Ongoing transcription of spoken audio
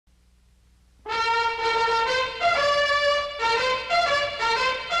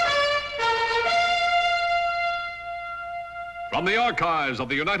From the archives of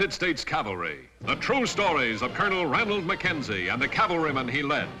the United States Cavalry, the true stories of Colonel Ranald Mackenzie and the cavalrymen he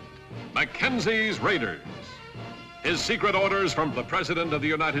led. Mackenzie's Raiders. His secret orders from the President of the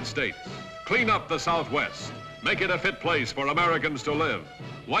United States. Clean up the Southwest. Make it a fit place for Americans to live.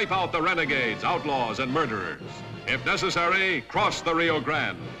 Wipe out the renegades, outlaws, and murderers. If necessary, cross the Rio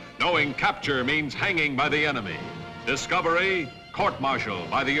Grande, knowing capture means hanging by the enemy. Discovery, court-martial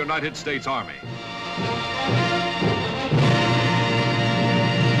by the United States Army.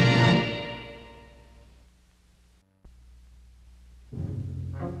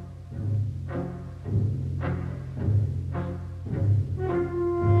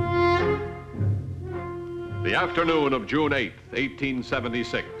 The afternoon of June 8th,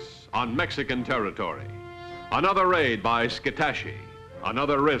 1876, on Mexican territory. Another raid by Scitashi,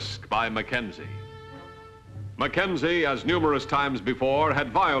 another risk by Mackenzie. Mackenzie, as numerous times before,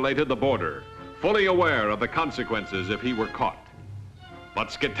 had violated the border, fully aware of the consequences if he were caught. But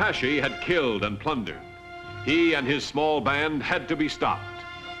Scitashi had killed and plundered. He and his small band had to be stopped.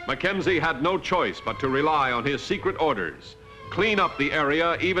 Mackenzie had no choice but to rely on his secret orders. Clean up the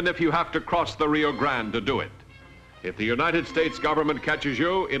area even if you have to cross the Rio Grande to do it. If the United States government catches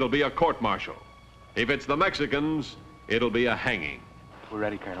you, it'll be a court-martial. If it's the Mexicans, it'll be a hanging. We're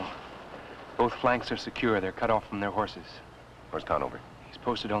ready, Colonel. Both flanks are secure. They're cut off from their horses. Where's Conover? He's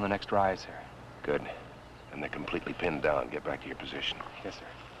posted on the next rise, sir. Good. And they're completely pinned down. Get back to your position. Yes,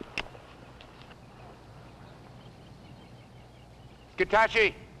 sir.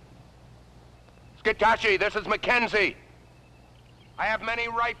 Scitashi! Scitashi, this is Mackenzie. I have many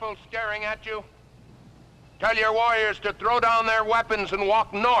rifles staring at you. Tell your warriors to throw down their weapons and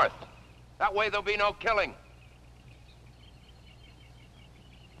walk north. That way there'll be no killing.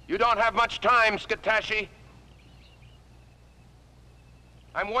 You don't have much time, Scitashi.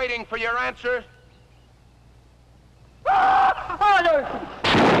 I'm waiting for your answer.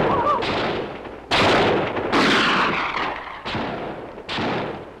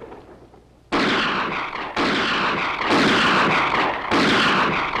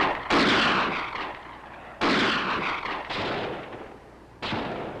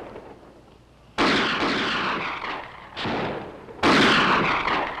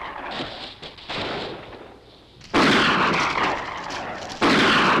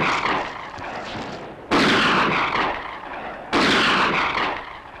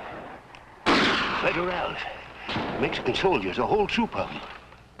 Mexican soldiers, a whole troop of them.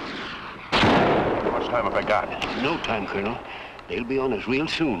 How much time have I got? No time, Colonel. They'll be on us real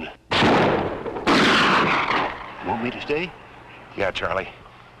soon. Want me to stay? Yeah, Charlie.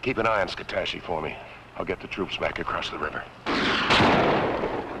 Keep an eye on Scitashi for me. I'll get the troops back across the river.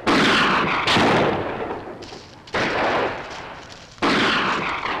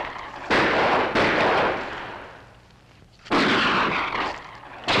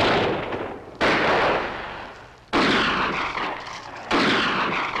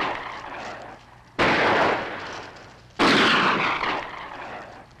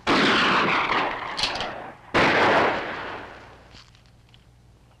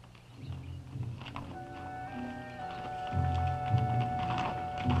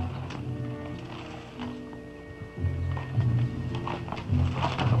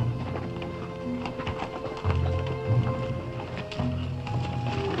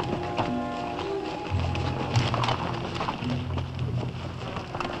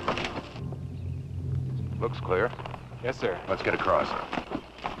 Looks clear. Yes, sir. Let's get across.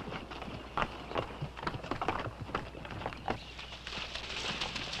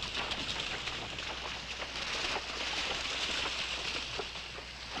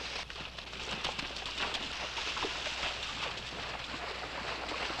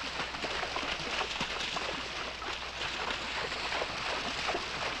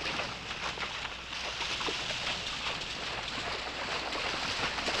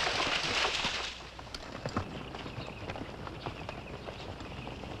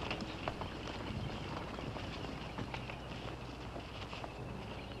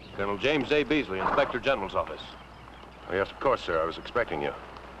 Colonel James A. Beasley, Inspector General's office. Oh, yes, of course, sir. I was expecting you.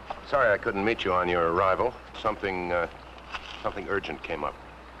 Sorry I couldn't meet you on your arrival. Something urgent came up.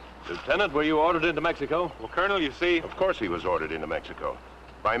 Lieutenant, were you ordered into Mexico? Well, Colonel, you see... Of course he was ordered into Mexico.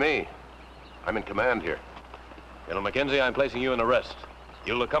 By me. I'm in command here. Colonel Mackenzie, I'm placing you in arrest.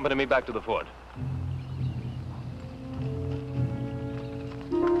 You'll accompany me back to the fort.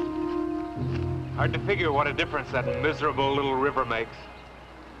 Hard to figure what a difference that miserable little river makes.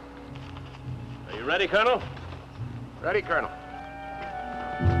 Are you ready, Colonel? Ready, Colonel.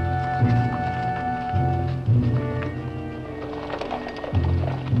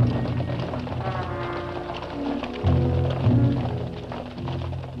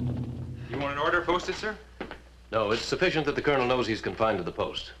 posted, sir? No, it's sufficient that the colonel knows he's confined to the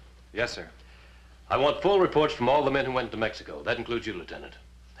post. Yes, sir. I want full reports from all the men who went to Mexico. That includes you, Lieutenant.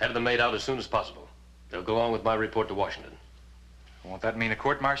 Have them made out as soon as possible. They'll go along with my report to Washington. Won't that mean a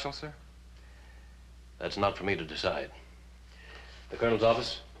court-martial, sir? That's not for me to decide. The colonel's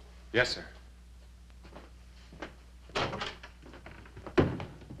office? Yes, sir.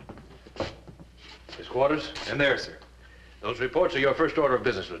 His quarters? And there, sir. Those reports are your first order of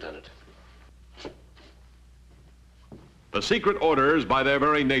business, Lieutenant. The secret orders, by their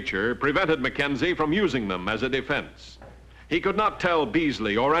very nature, prevented Mackenzie from using them as a defense. He could not tell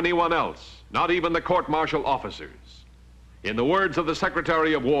Beasley or anyone else, not even the court-martial officers. In the words of the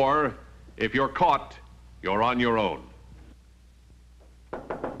Secretary of War, if you're caught, you're on your own.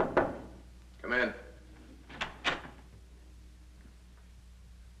 Come in.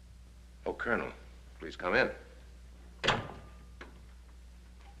 Oh, Colonel, please come in.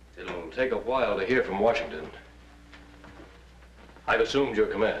 It'll take a while to hear from Washington. I've assumed your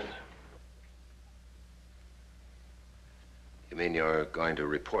command. You mean you're going to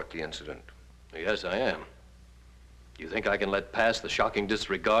report the incident? Yes, I am. You think I can let pass the shocking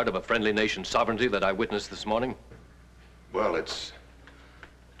disregard of a friendly nation's sovereignty that I witnessed this morning? Well, it's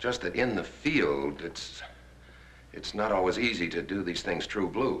just that in the field, it's not always easy to do these things true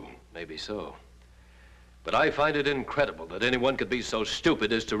blue. Maybe so. But I find it incredible that anyone could be so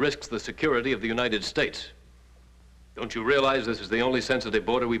stupid as to risk the security of the United States. Don't you realize this is the only sensitive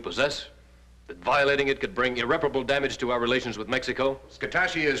border we possess? That violating it could bring irreparable damage to our relations with Mexico?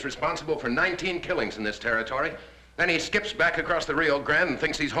 Scatashi is responsible for 19 killings in this territory. Then he skips back across the Rio Grande and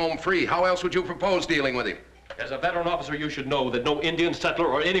thinks he's home free. How else would you propose dealing with him? As a veteran officer, you should know that no Indian settler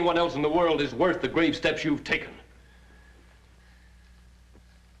or anyone else in the world is worth the grave steps you've taken.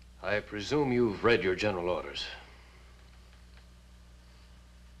 I presume you've read your general orders.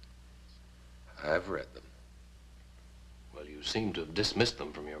 I've read them. Well, you seem to have dismissed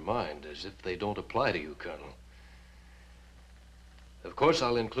them from your mind, as if they don't apply to you, Colonel. Of course,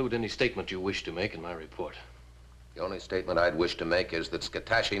 I'll include any statement you wish to make in my report. The only statement I'd wish to make is that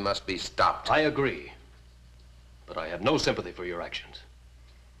Scatashi must be stopped. I agree. But I have no sympathy for your actions.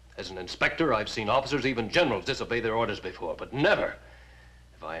 As an inspector, I've seen officers, even generals, disobey their orders before, but never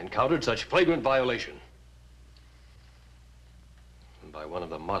have I encountered such flagrant violation. And by one of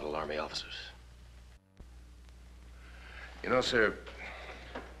the model Army officers. You know, sir,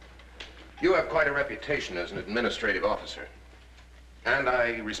 you have quite a reputation as an administrative officer. And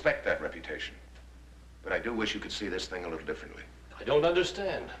I respect that reputation. But I do wish you could see this thing a little differently. I don't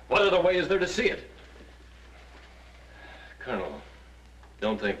understand. What other way is there to see it? Colonel,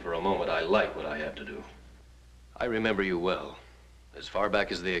 don't think for a moment I like what I have to do. I remember you well. As far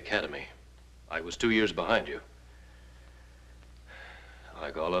back as the academy. I was 2 years behind you.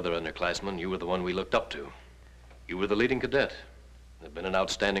 Like all other underclassmen, you were the one we looked up to. You were the leading cadet. Have been an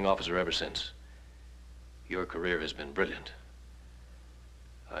outstanding officer ever since. Your career has been brilliant.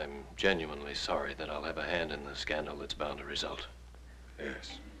 I'm genuinely sorry that I'll have a hand in the scandal that's bound to result.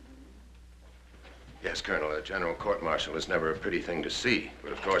 Yes. Yes, Colonel, a general court-martial is never a pretty thing to see.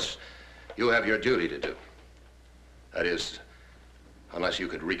 But of course, you have your duty to do. That is, unless you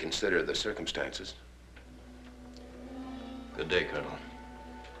could reconsider the circumstances. Good day, Colonel.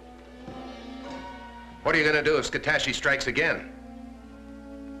 What are you going to do if Scatashi strikes again?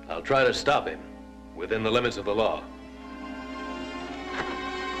 I'll try to stop him within the limits of the law.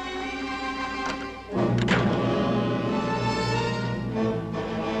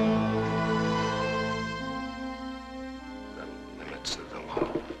 The limits of the law.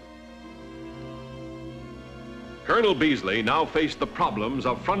 Colonel Beasley now faced the problems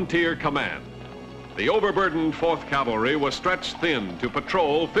of frontier command. The overburdened 4th Cavalry was stretched thin to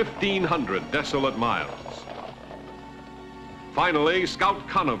patrol 1,500 desolate miles. Finally, Scout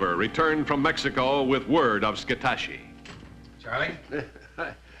Conover returned from Mexico with word of Scatashi. Charlie?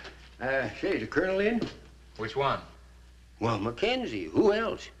 Say, is the colonel in? Which one? Well, Mackenzie. Who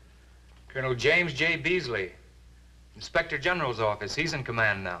else? Colonel James J. Beasley. Inspector General's office. He's in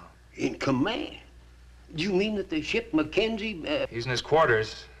command now. In command? Do you mean that they shipped Mackenzie? He's in his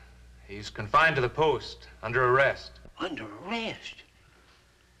quarters. He's confined to the post, under arrest. Under arrest?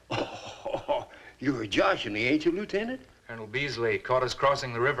 Oh, you're joshing me, ain't you, Lieutenant? Colonel Beasley caught us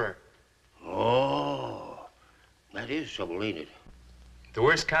crossing the river. Oh, that is trouble, ain't it? The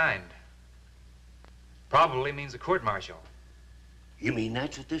worst kind. Probably means a court-martial. You mean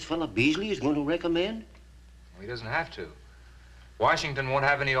that's what this fella Beasley is going to recommend? He doesn't have to. Washington won't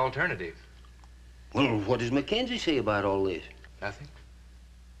have any alternative. Well, what does Mackenzie say about all this? Nothing.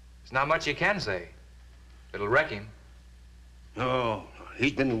 There's not much you can say. It'll wreck him. Oh,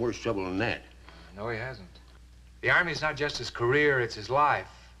 he's been in worse trouble than that. No, he hasn't. The Army's not just his career, it's his life.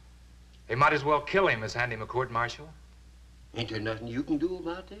 They might as well kill him as hand him a court-martial. Ain't there nothing you can do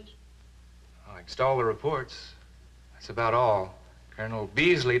about this? I'll extol the reports. That's about all. Colonel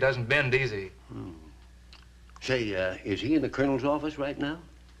Beasley doesn't bend easy. Say, is he in the colonel's office right now?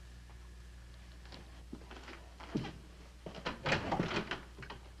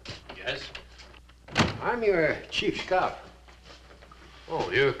 Yes? I'm your chief scout.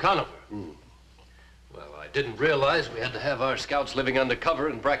 Oh, you're Conover. Well, I didn't realize we had to have our scouts living undercover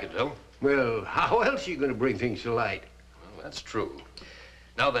in Bracketville. Well, how else are you going to bring things to light? Well, that's true.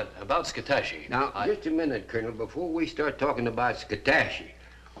 Now then, about Scatashi. Now, just a minute, Colonel. Before we start talking about Scatashi,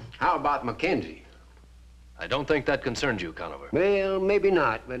 how about Mackenzie? I don't think that concerns you, Conover. Well, maybe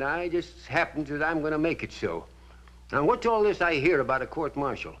not, but I just happens that I'm going to make it so. Now, what's all this I hear about a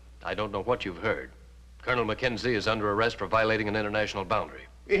court-martial? I don't know what you've heard. Colonel Mackenzie is under arrest for violating an international boundary.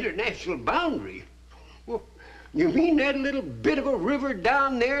 International boundary? Well, you mean that little bit of a river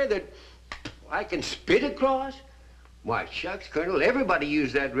down there that I can spit across? Why, shucks, Colonel, everybody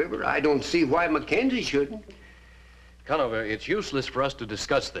used that river. I don't see why Mackenzie shouldn't. Conover, it's useless for us to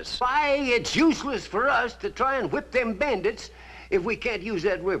discuss this. Why, it's useless for us to try and whip them bandits if we can't use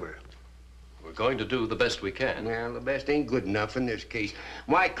that river. We're going to do the best we can. Well, the best ain't good enough in this case.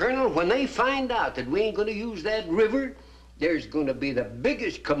 Why, Colonel, when they find out that we ain't going to use that river, there's going to be the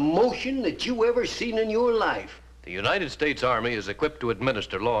biggest commotion that you ever seen in your life. The United States Army is equipped to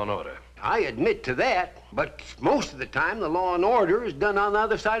administer law and order. I admit to that, but most of the time the law and order is done on the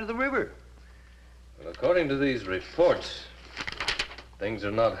other side of the river. Well, according to these reports, things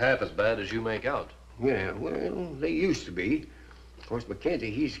are not half as bad as you make out. Yeah, well, they used to be. Of course, Mackenzie,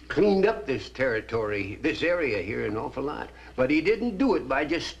 he's cleaned up this territory, this area here an awful lot. But he didn't do it by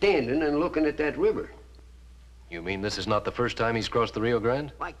just standing and looking at that river. You mean this is not the first time he's crossed the Rio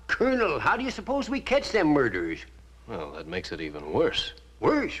Grande? Why, Colonel, how do you suppose we catch them murderers? Well, that makes it even worse.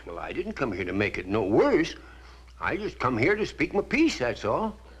 Worse? Well, I didn't come here to make it no worse. I just come here to speak my piece, that's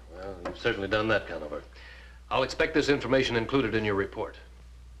all. Well, you've certainly done that, Conover. I'll expect this information included in your report.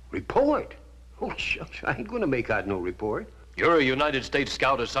 Report? Oh, shucks, I ain't gonna make out no report. You're a United States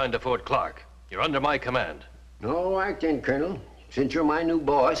Scout assigned to Fort Clark. You're under my command. All right then, Colonel. Since you're my new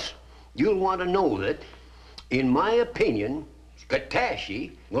boss, you'll want to know that, in my opinion,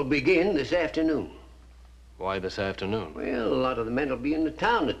 Scatashi will begin this afternoon. Why this afternoon? Well, a lot of the men will be in the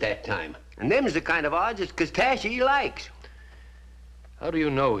town at that time. And them's the kind of odds that Scatashi likes. How do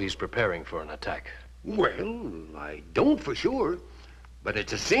you know he's preparing for an attack? Well, I don't for sure. But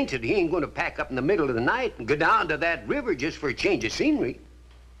it's a cinch that he ain't going to pack up in the middle of the night and go down to that river just for a change of scenery.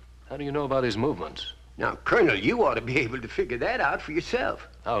 How do you know about his movements? Now, Colonel, you ought to be able to figure that out for yourself.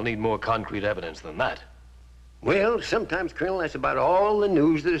 I'll need more concrete evidence than that. Well, sometimes, Colonel, that's about all the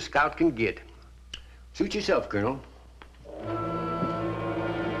news that a scout can get. Suit yourself, Colonel.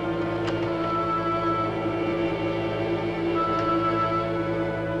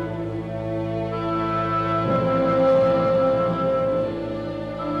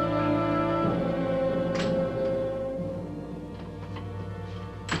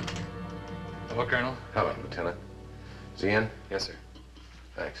 Hello, Colonel. Hello, Lieutenant. Is he in? Yes, sir.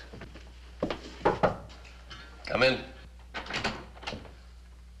 Thanks. Come in.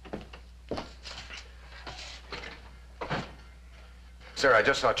 Sir, I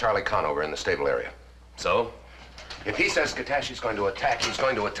just saw Charlie Conover in the stable area. So? If he says Skatashi's going to attack, he's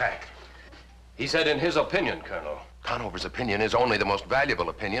going to attack. He said in his opinion, Colonel. Conover's opinion is only the most valuable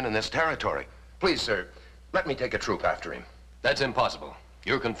opinion in this territory. Please, sir, let me take a troop after him. That's impossible.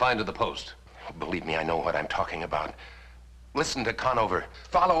 You're confined to the post. Believe me, I know what I'm talking about. Listen to Conover.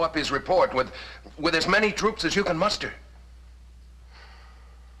 Follow up his report with as many troops as you can muster.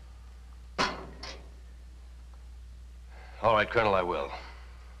 All right, Colonel, I will.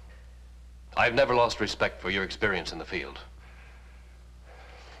 I've never lost respect for your experience in the field.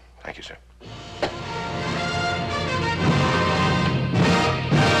 Thank you, sir.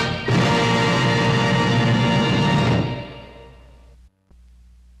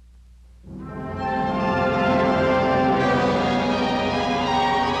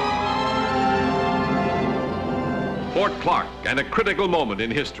 Fort Clark, and a critical moment in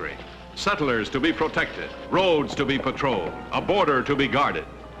history. Settlers to be protected, roads to be patrolled, a border to be guarded.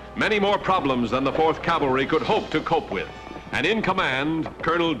 Many more problems than the 4th Cavalry could hope to cope with. And in command,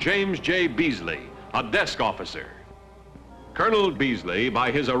 Colonel James J. Beasley, a desk officer. Colonel Beasley,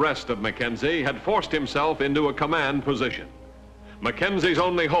 by his arrest of Mackenzie, had forced himself into a command position. Mackenzie's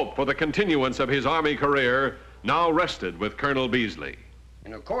only hope for the continuance of his Army career now rested with Colonel Beasley.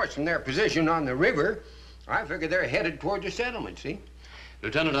 And of course, from their position on the river, I figure they're headed toward the settlement, see?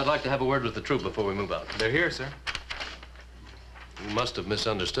 Lieutenant, I'd like to have a word with the troop before we move out. They're here, sir. You must have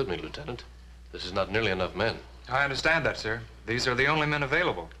misunderstood me, Lieutenant. This is not nearly enough men. I understand that, sir. These are the only men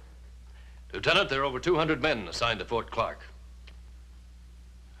available. Lieutenant, there are over 200 men assigned to Fort Clark.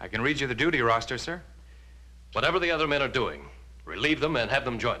 I can read you the duty roster, sir. Whatever the other men are doing, relieve them and have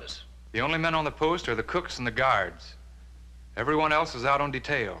them join us. The only men on the post are the cooks and the guards. Everyone else is out on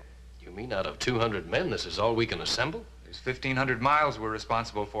detail. You mean out of 200 men, this is all we can assemble? There's 1,500 miles we're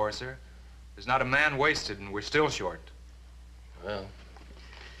responsible for, sir. There's not a man wasted, and we're still short. Well,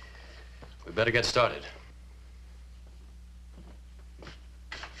 we better get started.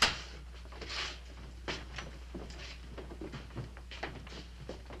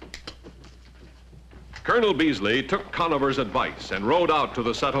 Colonel Beasley took Conover's advice and rode out to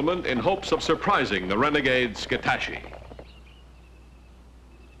the settlement in hopes of surprising the renegade Skittashi.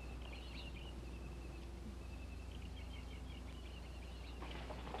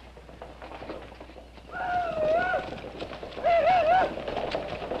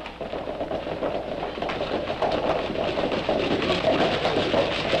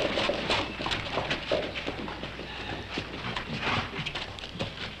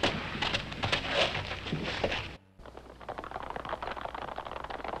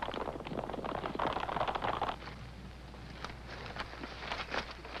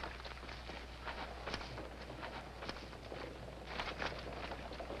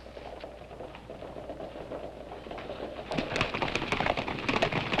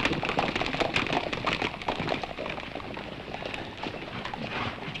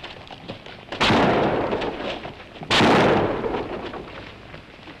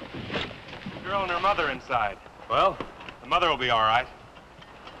 Mother inside. Well? The mother will be all right.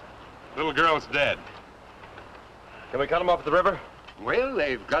 Little girl's dead. Can we cut them off at the river? Well,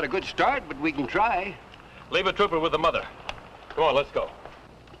 they've got a good start, but we can try. Leave a trooper with the mother. Come on, let's go.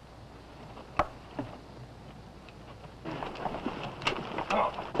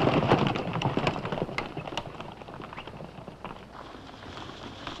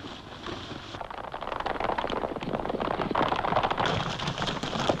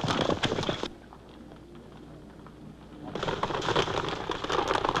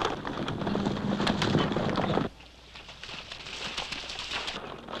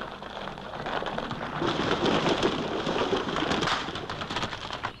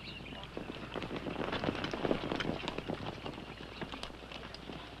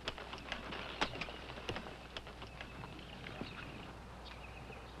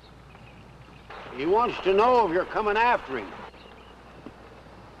 He wants to know if you're coming after him.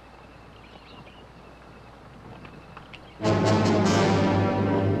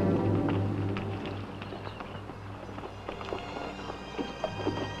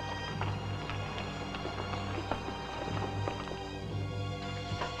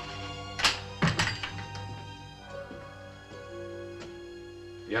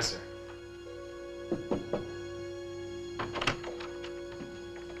 Yes, sir.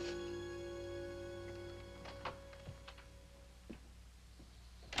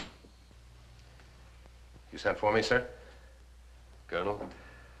 You sent for me, sir? Colonel,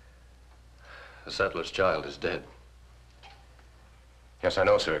 the settler's child is dead. Yes, I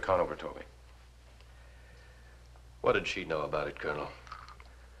know, sir. Conover told me. What did she know about it, Colonel?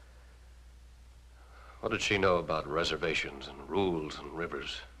 What did she know about reservations and rules and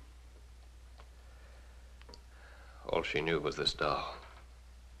rivers? All she knew was this doll.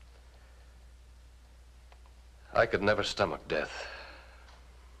 I could never stomach death.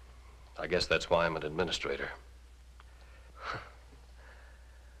 I guess that's why I'm an administrator.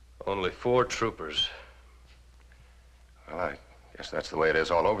 Only 4 troopers. Well, I guess that's the way it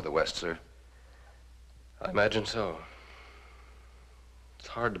is all over the West, sir. I imagine so. It's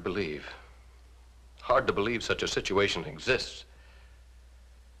hard to believe. Hard to believe such a situation exists.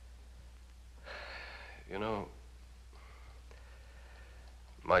 You know,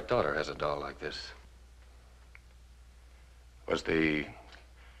 my daughter has a doll like this. Was the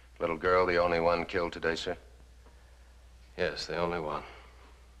little girl the only one killed today, sir? Yes, the only one.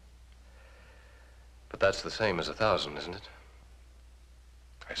 But that's the same as 1,000, isn't it?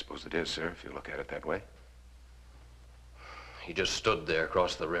 I suppose it is, sir, if you look at it that way. He just stood there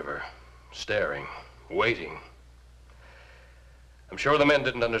across the river, staring, waiting. I'm sure the men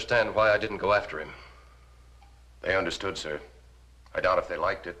didn't understand why I didn't go after him. They understood, sir. I doubt if they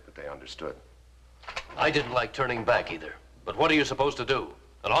liked it, but they understood. I didn't like turning back either. But what are you supposed to do?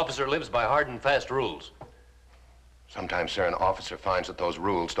 An officer lives by hard and fast rules. Sometimes, sir, an officer finds that those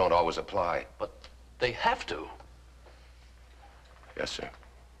rules don't always apply. But they have to. Yes, sir.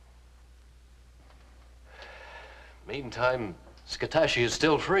 Meantime, Scatashi is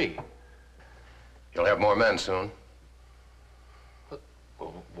still free. You'll have more men soon.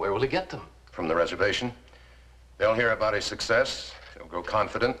 Well, where will he get them? From the reservation. They'll hear about his success. They'll grow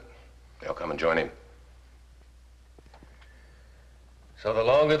confident. They'll come and join him. So the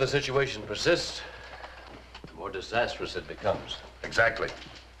longer the situation persists, the more disastrous it becomes. Exactly.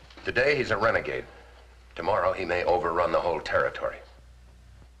 Today, he's a renegade. Tomorrow, he may overrun the whole territory.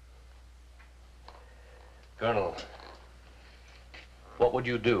 Colonel, what would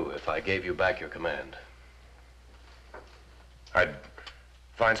you do if I gave you back your command? I'd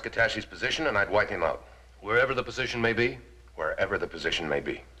find Skatashi's position and I'd wipe him out. Wherever the position may be? Wherever the position may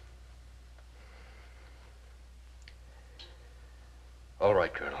be. All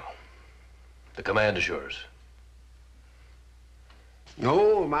right, Colonel. The command is yours.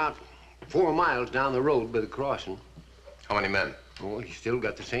 No, about 4 miles down the road by the crossing. How many men? Oh, he's still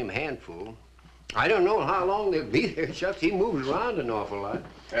got the same handful. I don't know how long they'll be there, Shucks. He moves around an awful lot.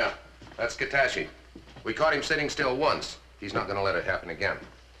 Yeah, that's Skatashi. We caught him sitting still once. He's not going to let it happen again.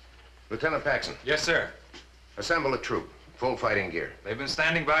 Lieutenant Paxson. Yes, sir. Assemble a troop. Full fighting gear. They've been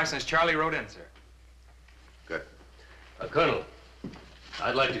standing by since Charlie rode in, sir. Good. Colonel,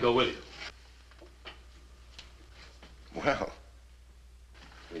 I'd like to go with you. Well,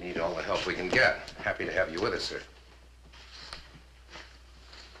 we need all the help we can get. Happy to have you with us, sir.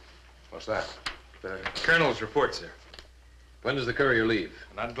 What's that? The Colonel's report, sir. When does the courier leave?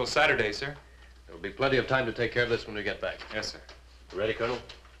 Not until Saturday, sir. There'll be plenty of time to take care of this when we get back. Yes, sir. You ready, Colonel?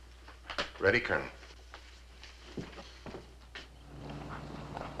 Ready, Colonel.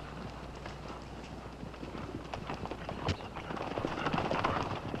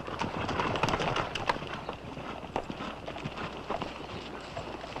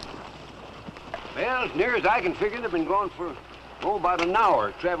 Well, as near as I can figure, they've been gone for, about an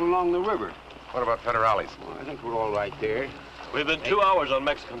hour, traveling along the river. What about federales? Well, I think we're all right there. We've been 2 hours on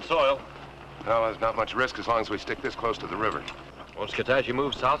Mexican soil. Well, there's not much risk as long as we stick this close to the river. Won't Skatashi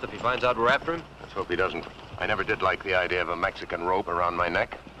move south if he finds out we're after him? Let's hope he doesn't. I never did like the idea of a Mexican rope around my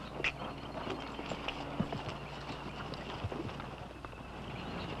neck.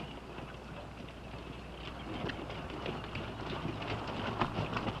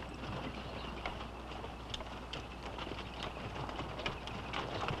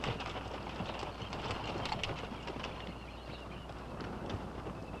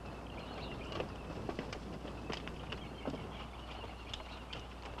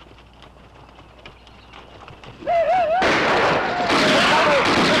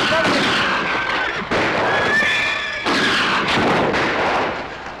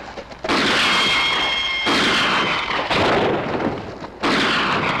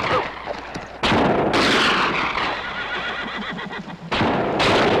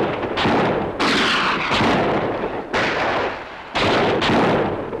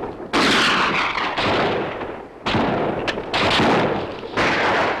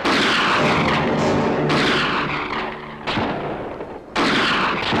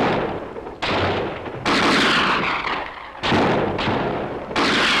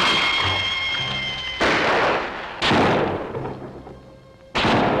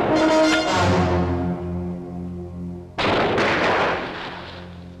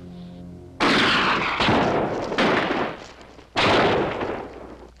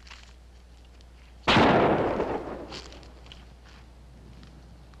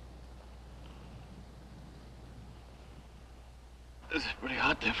 It's pretty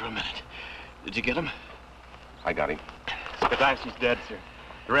hot there for a minute. Did you get him? I got him. Skatashi's dead, sir.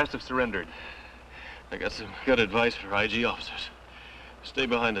 The rest have surrendered. I got some good advice for IG officers. Stay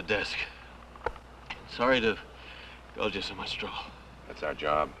behind the desk. Sorry to cause you so much trouble. That's our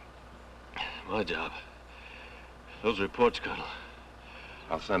job. My job. Those reports, Colonel.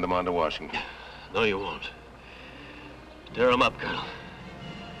 I'll send them on to Washington. No, you won't. Tear them up, Colonel.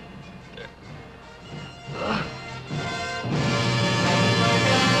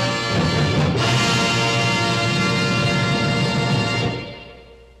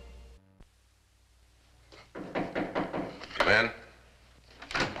 Come in.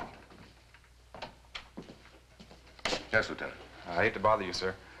 Yes, Lieutenant. I hate to bother you,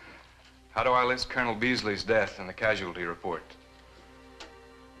 sir. How do I list Colonel Beasley's death in the casualty report?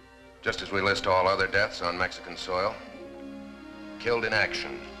 Just as we list all other deaths on Mexican soil. Killed in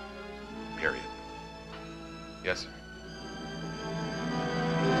action. Period. Yes, sir.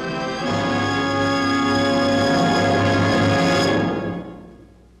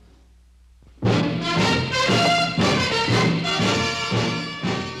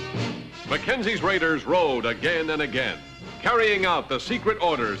 Mackenzie's raiders rode again and again, carrying out the secret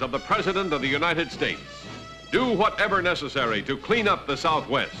orders of the President of the United States. Do whatever necessary to clean up the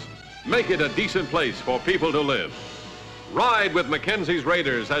Southwest. Make it a decent place for people to live. Ride with Mackenzie's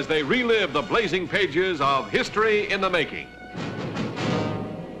Raiders as they relive the blazing pages of history in the making.